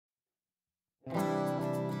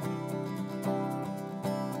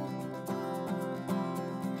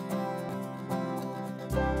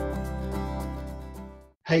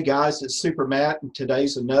Hey guys, it's Super Matt, and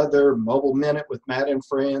today's another Mobile Minute with Matt and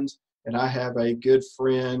Friends. And I have a good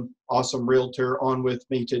friend, awesome realtor on with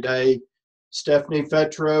me today, Stephanie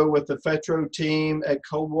Fetrow with the Fetrow team at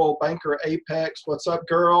Coldwell Banker Apex. What's up,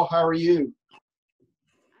 girl? How are you?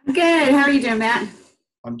 Good. How are you doing, Matt?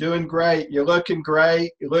 I'm doing great. You're looking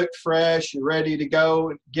great. You look fresh. You're ready to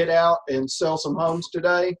go get out and sell some homes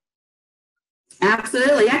today?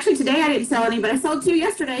 Absolutely. Actually, today I didn't sell any, but I sold two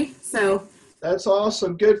yesterday. So That's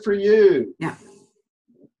awesome. Good for you. yeah.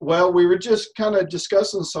 Well, we were just kind of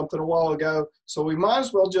discussing something a while ago, so we might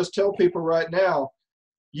as well just tell people right now,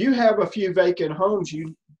 you have a few vacant homes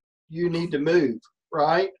you need to move,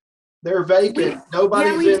 right? They're vacant.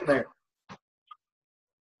 Nobody's in there.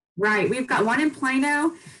 Right. We've got one in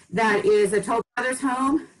Plano that is a Toll Brothers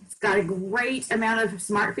home. It's got a great amount of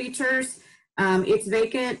smart features. It's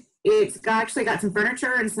vacant. Actually got some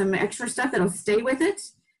furniture and some extra stuff that'll stay with it.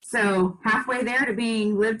 So halfway there to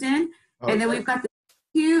being lived in. Okay. And then we've got the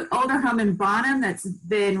cute older home in Bonham that's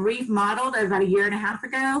been remodeled about a year and a half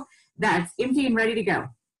ago. That's empty and ready to go.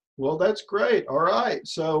 Well, that's great. All right.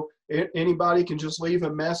 So anybody can just leave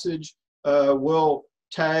a message. We'll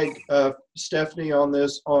tag Stephanie on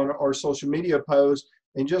this on our social media post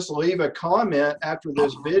and just leave a comment after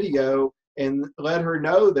this video and let her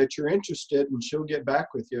know that you're interested, and she'll get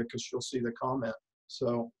back with you because she'll see the comment.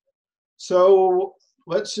 So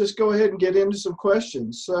let's just go ahead and get into some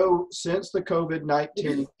questions. So since the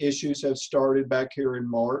COVID-19 issues have started back here in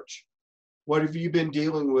March, what have you been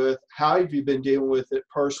dealing with? How have you been dealing with it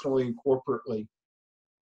personally and corporately?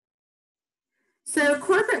 So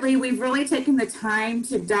corporately, we've really taken the time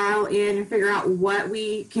to dial in and figure out what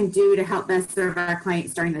we can do to help best serve our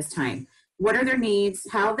clients during this time. What are their needs?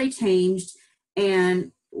 How have they changed?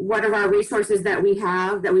 And what are our resources that we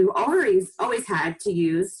have that we've always had to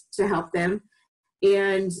use to help them?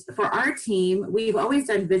 And for our team, we've always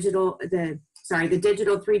done the digital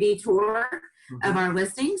 3D tour of our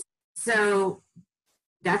listings. So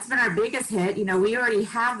that's been our biggest hit. You know, we already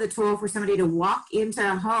have the tool for somebody to walk into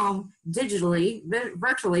a home digitally,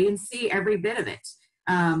 virtually, and see every bit of it.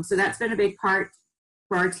 So that's been a big part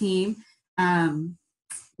for our team.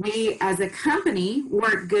 We, as a company,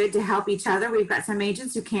 work good to help each other. We've got some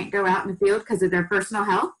agents who can't go out in the field because of their personal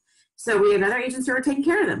health. So we have other agents who are taking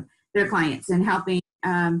care of them, their clients, and helping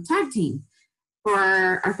tag team. For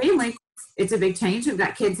our family, it's a big change. We've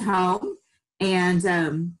got kids home,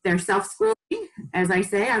 and they're self-schooling. As I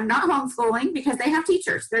say, I'm not homeschooling because they have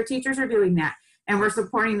teachers. Their teachers are doing that. And we're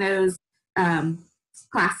supporting those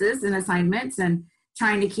classes and assignments and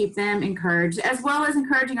trying to keep them encouraged, as well as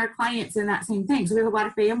encouraging our clients in that same thing. So we have a lot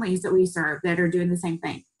of families that we serve that are doing the same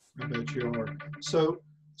thing. I bet you are.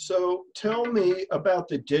 So tell me about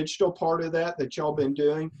the digital part of that y'all been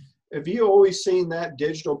doing. Have you always seen that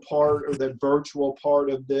digital part or that virtual part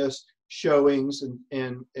of this showings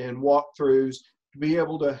and walkthroughs to be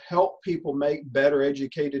able to help people make better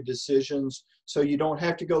educated decisions so you don't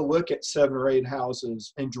have to go look at 7 or 8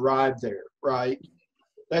 houses and drive there, right?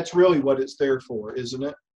 That's really what it's there for, isn't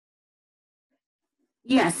it?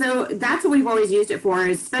 Yeah, so that's what we've always used it for,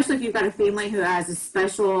 especially if you've got a family who has a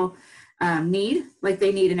special need, like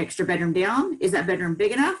they need an extra bedroom down. Is that bedroom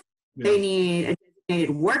big enough? Yeah. They need a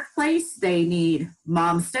designated workplace. They need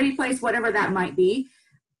mom's study place, whatever that might be.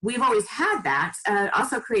 We've always had that. It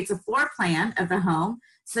also creates a floor plan of the home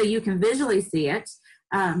so you can visually see it.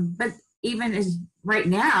 But even as right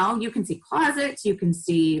now, you can see closets, you can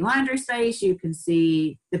see laundry space, you can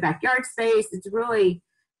see the backyard space. It's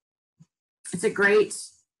a great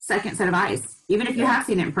second set of eyes. Even if you have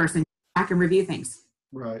seen it in person, I can review things.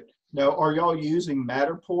 Right. Now, are y'all using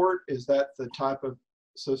Matterport? Is that the type of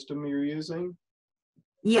system you're using?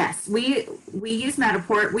 Yes, we use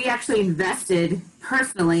Matterport. We actually invested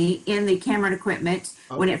personally in the camera and equipment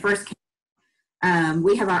when it first came.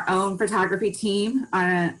 We have our own photography team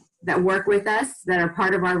that work with us that are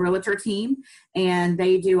part of our realtor team, and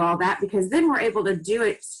they do all that because then we're able to do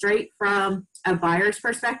it straight from a buyer's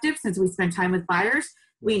perspective. Since we spend time with buyers,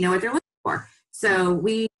 we know what they're looking for. So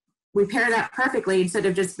we pair that perfectly instead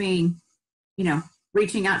of just being,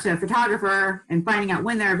 reaching out to a photographer and finding out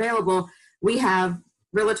when they're available. We have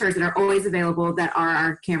realtors that are always available that are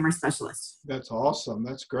our camera specialists. That's awesome.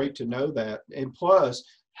 That's great to know that. And plus,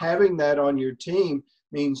 having that on your team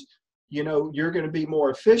means, you're going to be more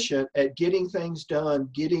efficient at getting things done,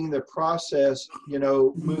 getting the process,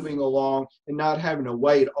 moving along and not having to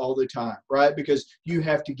wait all the time, right? Because you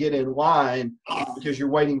have to get in line because you're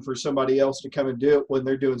waiting for somebody else to come and do it when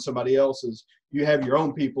they're doing somebody else's. You have your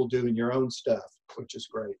own people doing your own stuff, which is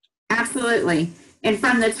great. Absolutely. And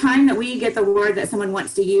from the time that we get the word that someone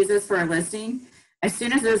wants to use us for a listing, As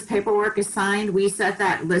soon as those paperwork is signed, we set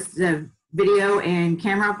that list of video and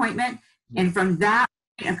camera appointment. And from that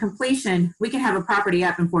point of completion, we can have a property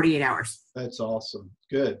up in 48 hours. That's awesome.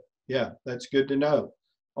 Good. Yeah, that's good to know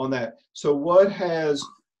on that. So what has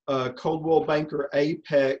Coldwell Banker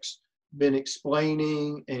Apex been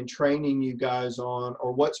explaining and training you guys on,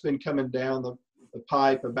 or what's been coming down the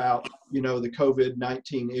pipe about, you know, the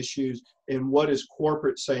COVID-19 issues, and what is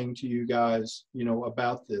corporate saying to you guys, you know,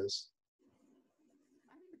 about this?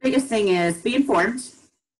 The biggest thing is be informed.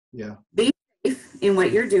 Yeah. Be safe in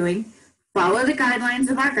what you're doing. Follow the guidelines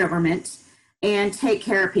of our government and take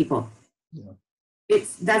care of people. Yeah.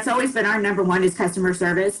 That's always been our number one is customer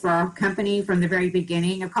service for our company from the very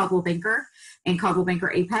beginning of Coldwell Banker and Coldwell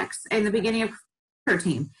Banker Apex and the beginning of her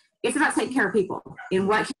team. It's about taking care of people and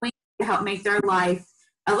what can we do to help make their life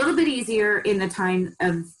a little bit easier in the time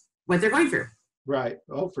of what they're going through. Right.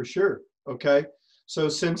 Oh, for sure. Okay. So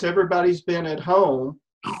since everybody's been at home,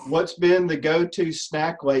 what's been the go-to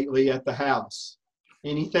snack lately at the house?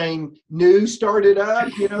 Anything new started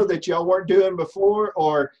up, you know, that y'all weren't doing before,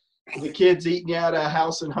 or the kids eating out of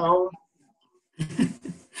house and home?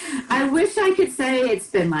 I wish I could say it's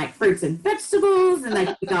been like fruits and vegetables and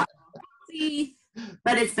like we got coffee,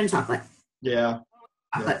 but it's been chocolate. Yeah.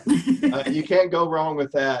 You can't go wrong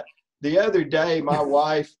with that. The other day, my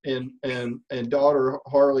wife and daughter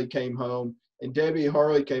Harley came home, and Debbie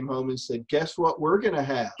Harley came home and said, "Guess what we're going to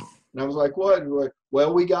have?" And I was like, "What?"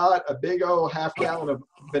 Well, we got a big old half-gallon of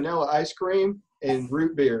vanilla ice cream and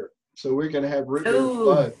root beer. So we're going to have root beer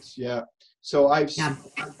buds. Yeah. So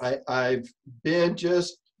I've been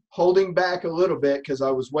just holding back a little bit because I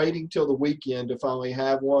was waiting till the weekend to finally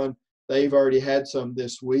have one. They've already had some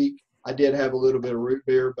this week. I did have a little bit of root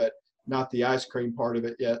beer, but not the ice cream part of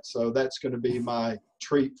it yet. So that's going to be my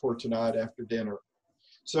treat for tonight after dinner.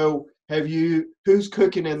 So who's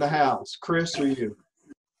cooking in the house, Chris or you?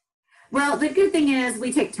 Well, the good thing is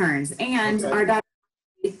we take turns, and our daughter,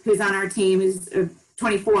 who's on our team, who's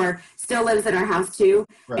 24, still lives at our house too.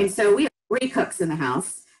 Right. And so we have 3 cooks in the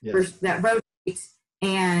house that rotate.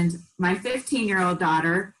 And my 15-year-old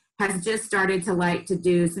daughter has just started to like to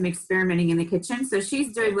do some experimenting in the kitchen. So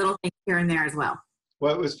she's doing little things here and there as well.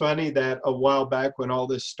 Well, it was funny that a while back when all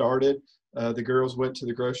this started, the girls went to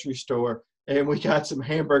the grocery store and we got some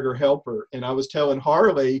hamburger helper. And I was telling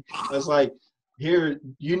Harley, I was like, "Here,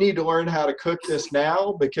 you need to learn how to cook this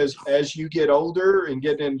now, because as you get older and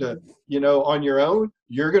get into, you know, on your own,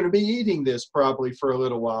 you're going to be eating this probably for a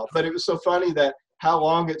little while." But it was so funny that how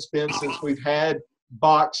long it's been since we've had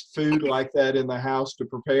boxed food like that in the house to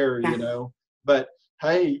prepare, you know. But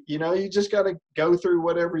hey, you know, you just got to go through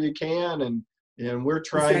whatever you can, and we're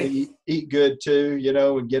trying to eat good too, you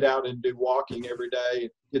know, and get out and do walking every day,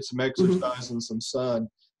 get some exercise and some sun.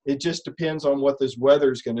 It just depends on what this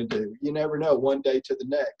weather's going to do. You never know, one day to the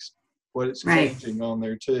next, what it's changing on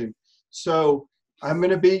there too. So I'm going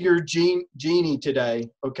to be your genie today,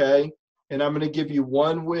 okay? And I'm going to give you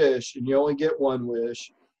one wish, and you only get one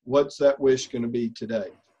wish. What's that wish going to be today?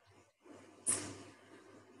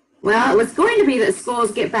 Well, it was going to be that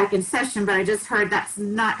schools get back in session, but I just heard that's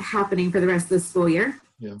not happening for the rest of the school year.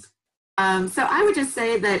 Yeah. So I would just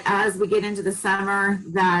say that as we get into the summer,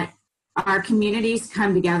 that our communities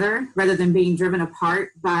come together rather than being driven apart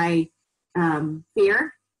by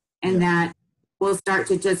fear, and that we'll start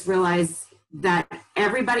to just realize that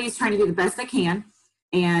everybody's trying to do the best they can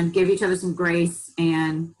and give each other some grace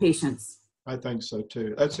and patience. I think so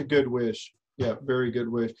too. That's a good wish. Yeah, very good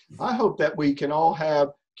wish. I hope that we can all have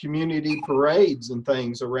community parades and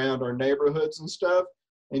things around our neighborhoods and stuff,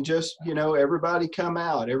 and just, you know, everybody come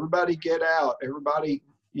out, everybody get out, everybody,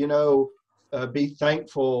 you know, be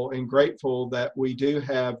thankful and grateful that we do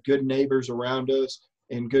have good neighbors around us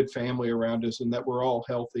and good family around us, and that we're all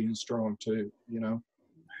healthy and strong too, you know.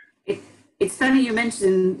 It's funny you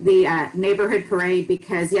mentioned the neighborhood parade,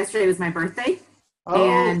 because yesterday was my birthday. Oh,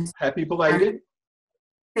 and happy belated.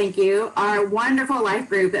 Thank you. Our wonderful life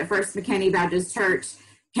group at First McKinney Baptist Church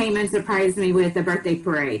came and surprised me with a birthday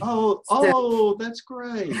parade. Oh, that's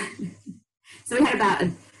great. So we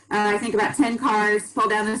had I think about 10 cars pull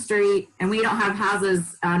down the street, and we don't have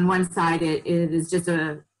houses on one side. It is just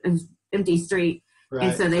an empty street. Right.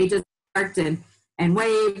 And so they just parked and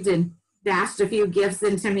waved and dashed a few gifts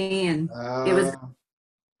into me, and it was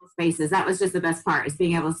spaces. That was just the best part, is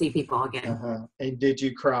being able to see people again. And did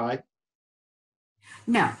you cry?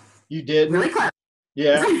 No. You didn't? Really close.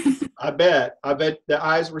 Yeah, I bet the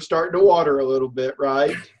eyes were starting to water a little bit,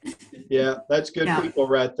 right? Yeah, that's good people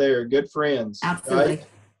right there. Good friends. Absolutely. Right?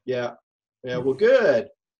 Yeah. Yeah, well, good.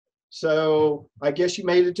 So I guess you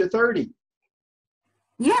made it to 30.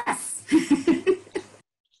 Yes.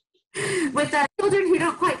 with children who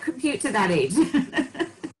don't quite compute to that age.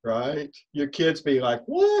 Right. Your kids be like,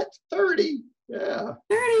 what? 30? Yeah.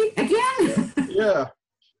 30 again? Yeah.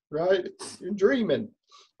 Right. You're dreaming.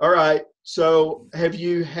 All right. So have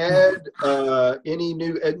you had any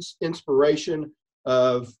new inspiration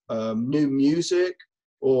of new music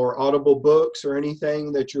or audible books or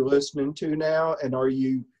anything that you're listening to now? And are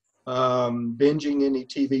you binging any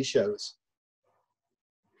TV shows?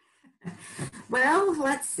 Well,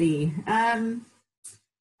 let's see.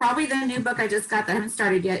 Probably the new book I just got that I haven't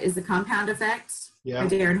started yet is The Compound Effect by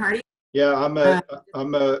Darren Hardy. Yeah,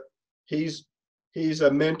 he's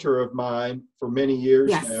a mentor of mine for many years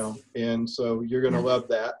Yes. now, and so you're going to love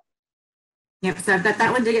that. Yep, so I've got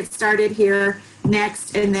that one to get started here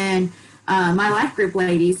next, and then my life group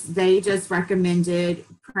ladies, they just recommended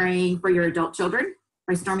Praying for Your Adult Children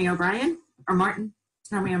by Stormy O'Brien or Martin,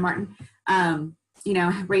 Stormy or Martin. You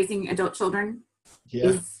know, raising adult children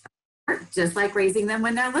is just like raising them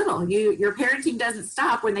when they're little. Your parenting doesn't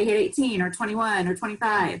stop when they hit 18 or 21 or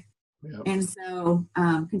 25. Yep. And so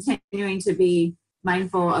continuing to be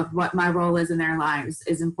mindful of what my role is in their lives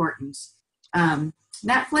is important.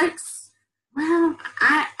 Netflix, well,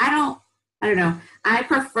 I don't know. I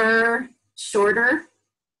prefer shorter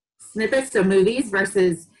snippets of movies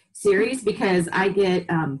versus series because I get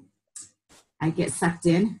sucked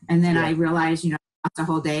in, and then I realize, you know, I lost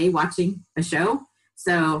a whole day watching a show.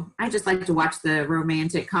 So I just like to watch the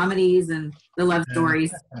romantic comedies and the love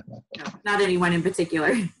stories. Not anyone in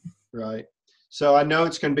particular. Right. So I know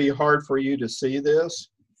it's going to be hard for you to see this.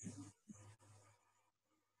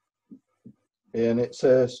 And it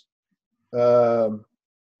says, having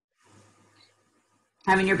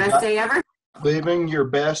your best day ever? Living your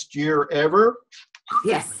best year ever?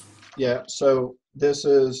 Yes. Yeah. So this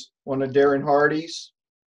is one of Darren Hardy's.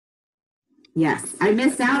 Yes. I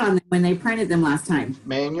missed out on them when they printed them last time.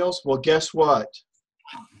 Manuals. Well, guess what?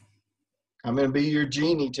 I'm going to be your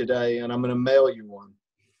genie today, and I'm going to mail you one.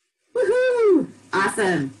 Woohoo!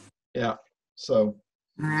 Awesome. Yeah. So.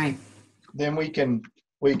 All right. Then we can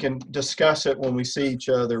discuss it when we see each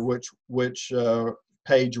other, which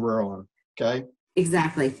page we're on. Okay.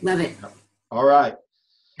 Exactly. Love it. All right.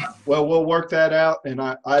 Well, we'll work that out. And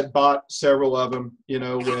I bought several of them, you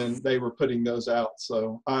know, when they were putting those out.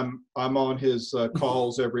 So I'm on his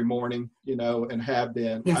calls every morning, you know, and have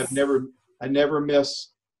been. Yes.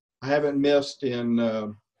 I haven't missed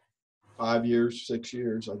in 5 years, 6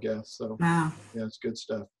 years, I guess. So wow. Yeah, it's good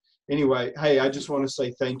stuff. Anyway, hey, I just want to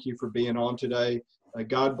say thank you for being on today.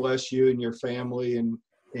 God bless you and your family.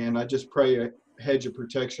 And I just pray a hedge of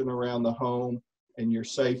protection around the home and your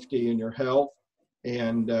safety and your health.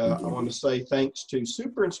 And I want to say thanks to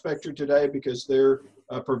Super Inspector today because they're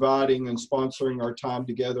providing and sponsoring our time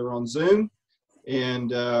together on Zoom.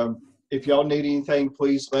 And if y'all need anything,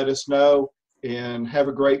 please let us know, and have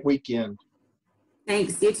a great weekend.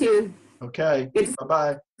 Thanks. You too. Okay.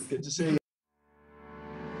 Bye-bye. Good to see you.